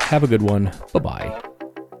tomorrow. Have a good one.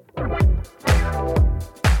 Bye-bye.